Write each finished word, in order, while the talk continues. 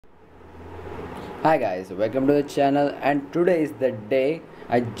Hi guys, welcome to the channel, and today is the day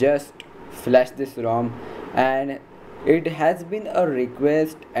I just flashed this ROM, and it has been a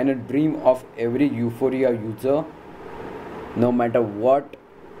request and a dream of every Yuphoria user. No matter what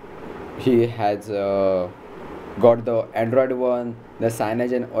he has got, the Android one, the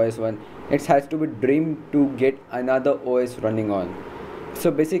Cyanogen OS one, it has to be dream to get another OS running on. So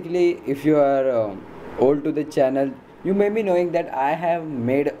basically, if you are old to the channel, you may be knowing that I have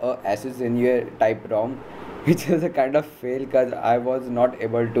made a SUSBSCRIBE type ROM, which is a kind of fail because I was not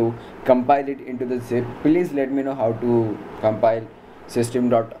able to compile it into the zip. Please let me know how to compile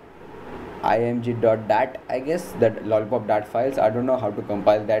system.img.dat, I guess, that lollipop dat files. I don't know how to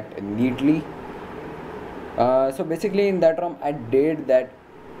compile that neatly. So basically in that ROM I did that,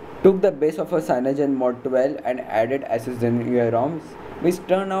 took the base of a Cyanogen mod 12 and added SUSBSCRIBE ROMs, which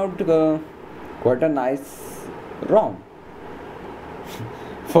turned out quite a nice ROM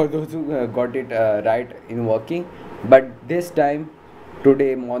for those who got it right in working. But this time,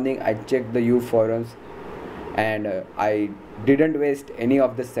 today morning, I checked the U forums, and I didn't waste any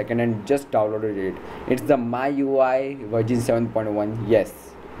of the second and just downloaded it. It's the MIUI version 7.1.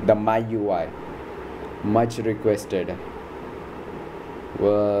 Yes, the MIUI, much requested.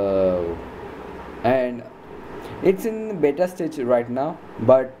 Whoa. And it's in beta stage right now,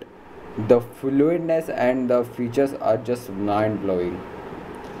 but the fluidness and the features are just mind-blowing.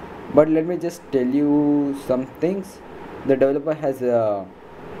 But let me just tell you some things. The developer has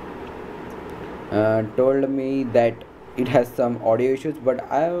told me that it has some audio issues, but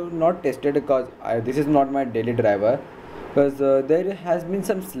I have not tested because this is not my daily driver, because there has been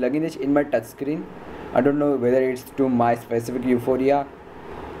some sluggishness in my touchscreen. I don't know whether it's to my specific Yuphoria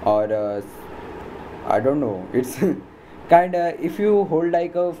or I don't know. It's kinda, if you hold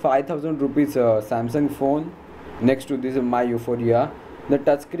like a 5,000 rupees Samsung phone next to this my Yuphoria, the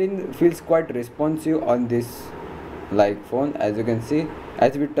touchscreen feels quite responsive on this like phone. As you can see,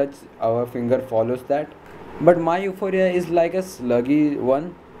 as we touch, our finger follows that. But my Yuphoria is like a sluggy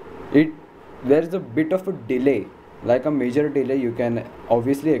one. It There's a bit of a delay, like a major delay. You can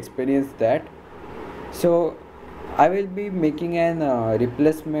obviously experience that. So I will be making an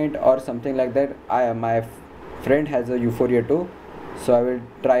replacement or something like that. My friend has a Yuphoria too, so I will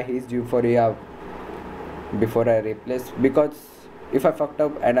try his Yuphoria before I replace, because if I fucked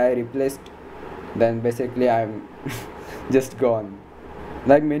up and I replaced, then basically I'm just gone.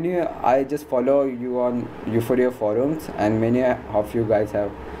 Like many, I just follow you on Yuphoria forums, and many of you guys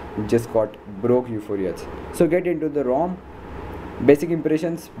have just got broke Euphorias. So get into the ROM. Basic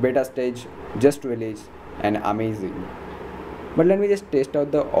impressions, beta stage, just released, and amazing. But let me just test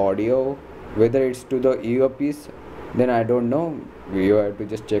out the audio, whether it's to the earpiece. Then I don't know. You have to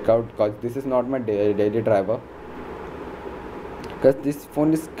just check out, because this is not my daily driver. Because this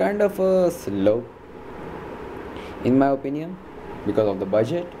phone is kind of slow, in my opinion, because of the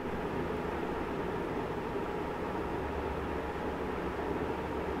budget.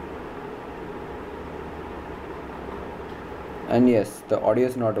 And yes, the audio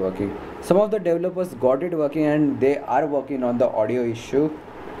is not working. Some of the developers got it working, and they are working on the audio issue.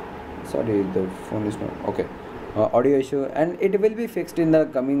 Sorry, the phone is not okay. Audio issue, and it will be fixed in the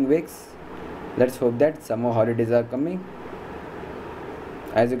coming weeks. Let's hope that summer holidays are coming.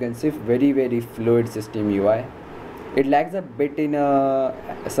 As you can see, very fluid system UI. It lags a bit in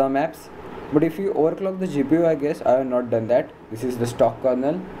some apps, but if you overclock the GPU, I guess I have not done that. This is the stock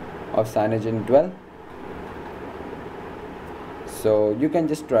kernel of Cyanogen 12. So you can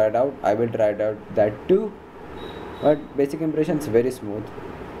just try it out. I will try it out that too. But basic impressions very smooth,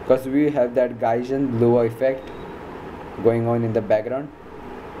 because we have that Gaussian blue effect going on in the background.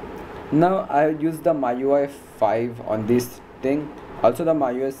 Now I use the MIUI 5 on this thing, also the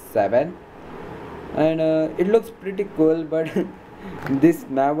MIUI 7, and it looks pretty cool, but this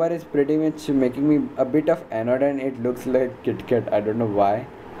navbar is pretty much making me a bit of annoyed, and it looks like KitKat. I don't know why.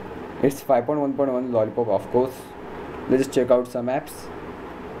 It's 5.1.1 lollipop, of course. Let's check out some apps.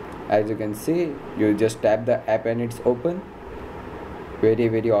 As you can see, you just tap the app and it's open.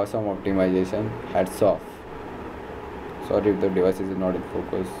 Very awesome optimization. Hats off. Sorry if the device is not in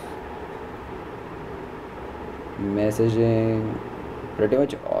focus. Messaging, pretty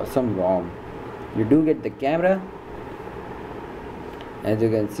much awesome ROM. You do get the camera. As you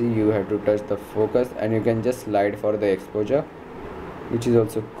can see, you have to touch the focus, and you can just slide for the exposure, which is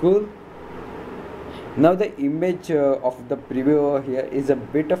also cool. Now the image of the preview over here is a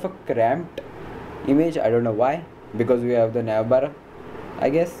bit of a cramped image. I don't know why, because we have the navbar, I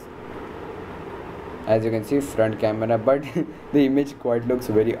guess. As you can see, front camera, but the image quite looks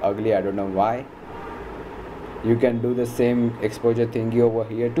very ugly. I don't know why. You can do the same exposure thingy over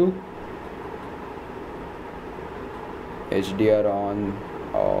here too. HDR on,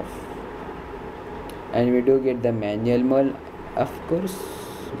 off, and we do get the manual mode, of course.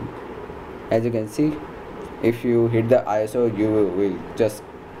 As you can see, if you hit the ISO, you will just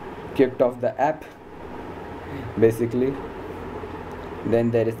kicked off the app basically.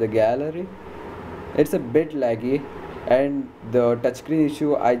 Then there is the gallery. It's a bit laggy, and the touchscreen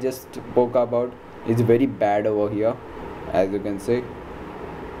issue I just spoke about is very bad over here. As you can see,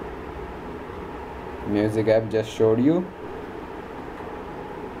 music app just showed you.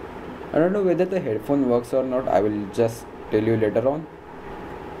 I don't know whether the headphone works or not. I will just tell you later on.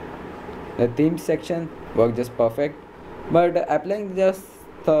 The theme section works just perfect, but applying just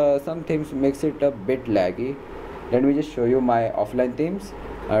some themes makes it a bit laggy. Let me just show you my offline themes.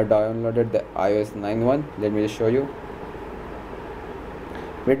 I downloaded the iOS 9.1. Let me just show you.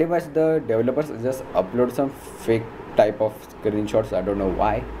 Pretty much the developers just upload some fake type of screenshots. I don't know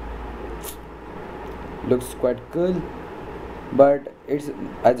why. Looks quite cool, but it's,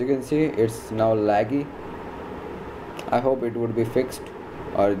 as you can see, it's now laggy. I hope it would be fixed,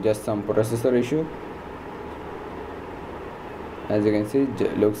 or just some processor issue. As you can see,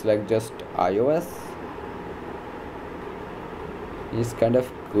 looks like just iOS. It's kind of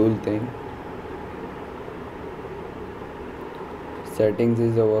cool thing. Settings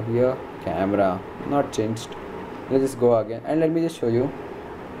is over here. Camera not changed. Let's just go again, and let me just show you.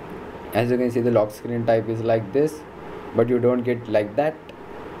 As you can see, the lock screen type is like this, but you don't get like that.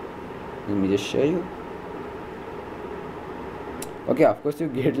 Let me just show you. Okay, of course you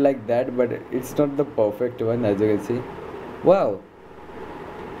get like that, but it's not the perfect one. As you can see, wow,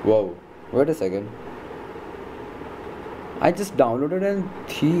 wait a second. I just downloaded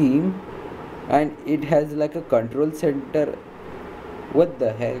a theme and it has like a control center. What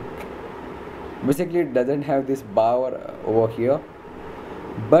the heck? Basically it doesn't have this bar over here,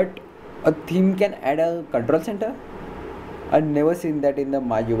 but a theme can add a control center. I've never seen that in the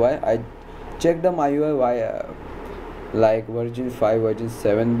MIUI. I checked the MIUI like version 5, version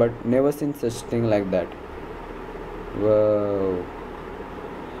 7, but never seen such thing like that. Wow,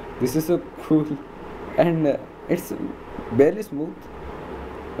 this is so cool, and it's barely smooth.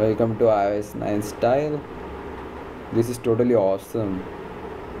 Welcome to iOS 9 style. This is totally awesome.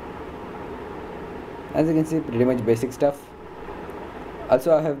 As you can see, pretty much basic stuff.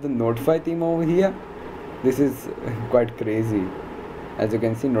 Also, I have the Notify theme over here. This is quite crazy. As you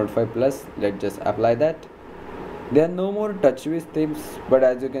can see, Notify Plus. Let's just apply that. There are no more TouchWiz themes, but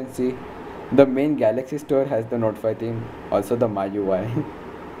as you can see, the main Galaxy store has the Notify theme. Also the MIUI.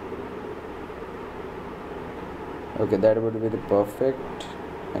 Okay, that would be the perfect,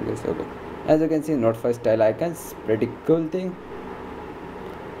 I guess. Okay, as you can see, Notify style icons, pretty cool thing,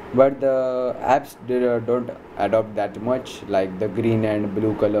 but the apps don't adopt that much, like the green and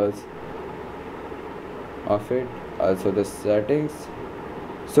blue colors of it. Also the settings.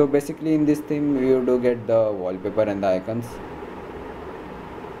 So basically in this theme you do get the wallpaper and the icons.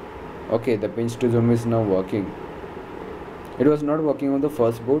 Okay, the pinch to zoom is now working. It was not working on the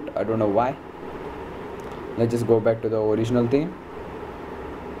first boot. I don't know why. Let's just go back to the original theme,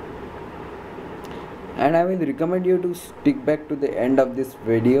 and I will recommend you to stick back to the end of this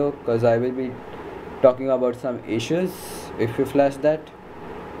video, because I will be talking about some issues if you flash that.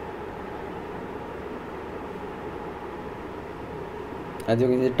 As you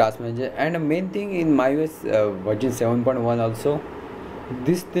can see, task manager, and the main thing in MIUI version 7.1 also,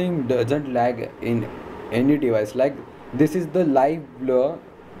 this thing doesn't lag in any device. Like, this is the live blur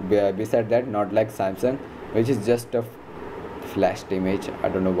beside that, not like Samsung, which is just a flashed image. I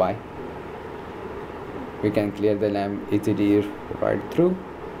don't know why. We can clear the lamp easily right through.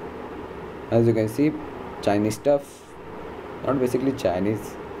 As you can see, Chinese stuff, not basically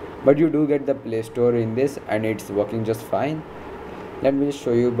Chinese, but you do get the Play Store in this, and it's working just fine. Let me just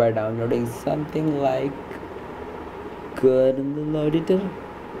show you by downloading something like kernel editor,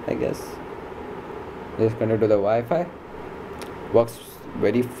 I guess. Let's connect to the Wi-Fi. Works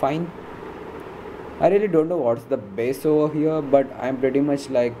very fine. I really don't know what's the base over here, but I'm pretty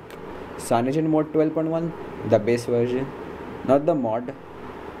much like CyanogenMod Mode 12.1, the base version, not the mod.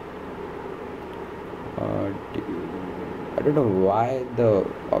 I don't know why the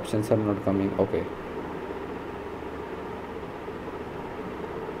options are not coming. Okay,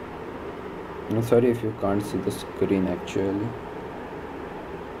 I'm sorry if you can't see the screen actually.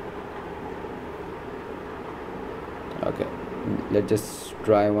 Okay, let's just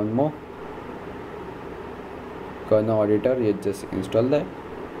try one more. Kernel editor, you just install that,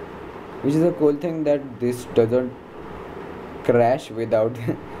 which is a cool thing that this doesn't crash without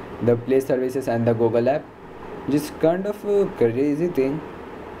the Play services and the Google app, which is kind of a crazy thing.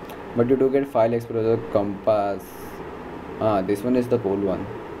 But you do get File Explorer, Compass, This one is the cool one.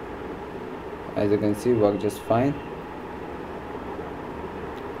 As you can see, work just fine.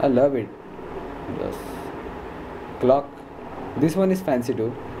 I love it. Just clock. This one is fancy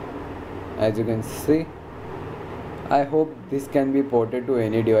too, as you can see. I hope this can be ported to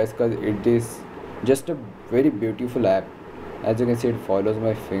any device because it is just a very beautiful app. As you can see, it follows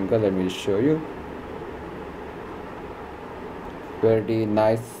my finger. Let me show you. Very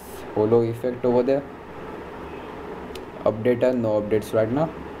nice holo effect over there. Updater, no updates right now.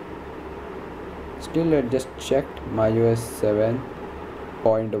 Still, I just checked MIUI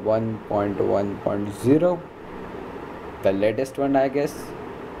 7.1.1.0, the latest one, I guess.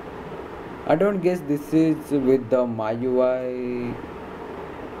 I don't guess this is with the MIUI,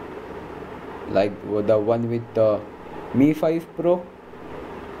 like the one with the Mi 5 Pro.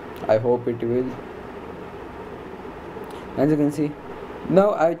 I hope it will. As you can see,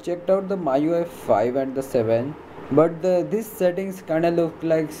 now I checked out the MIUI 5 and the 7, but these settings kind of look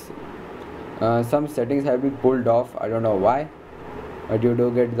like some settings have been pulled off. I don't know why, but you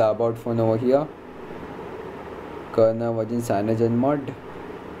do get the about phone over here, kernel version cyanogen mod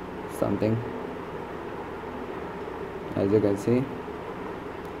something, as you can see.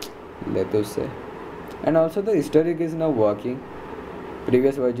 Let us say, and also the historic is now working.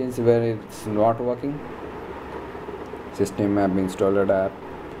 Previous versions where it's not working. System app, installer app,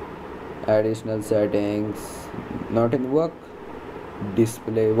 additional settings not in work.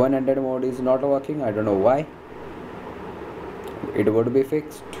 Display 100 mode is not working. I don't know why. It would be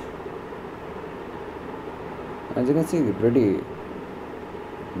fixed. As you can see, pretty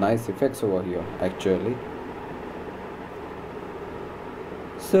nice effects over here actually.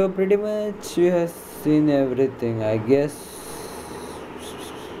 So pretty much we have seen everything, I guess.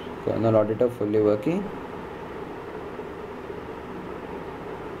 Kernel auditor fully working.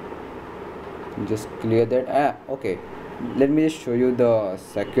 Just clear that. Okay, let me just show you the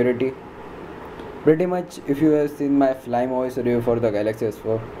security. Pretty much, if you have seen my Flame OS review for the Galaxy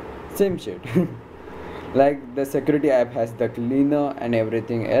S4, same shit. Like the security app has the cleaner and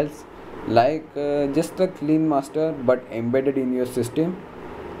everything else, like just the clean master but embedded in your system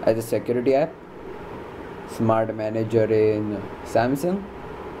as a security app. Smart manager in Samsung,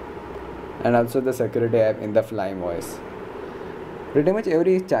 and also the security app in the Flame OS. Pretty much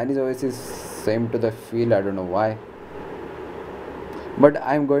every Chinese OS is same to the feel. I don't know why, but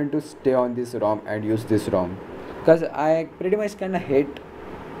I'm going to stay on this ROM and use this ROM because I pretty much kind of hate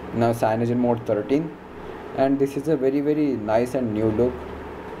now Cyanogen mode 13, and this is a very nice and new look.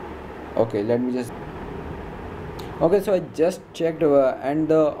 Okay, let me just. Okay, so I just checked and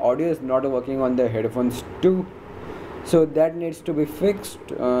the audio is not working on the headphones too, so that needs to be fixed.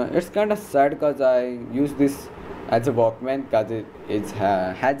 It's kind of sad because I use this as a Walkman because it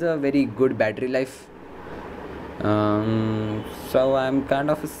has a very good battery life. So I'm kind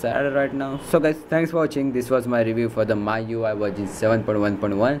of sad right now. So guys, thanks for watching. This was my review for the MIUI version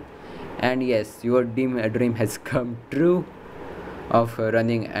 7.1.1, and yes, your dream has come true of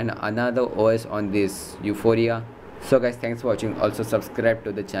running another OS on this Yuphoria. So guys, thanks for watching. Also subscribe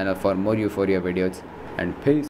to the channel for more Yuphoria videos, and peace.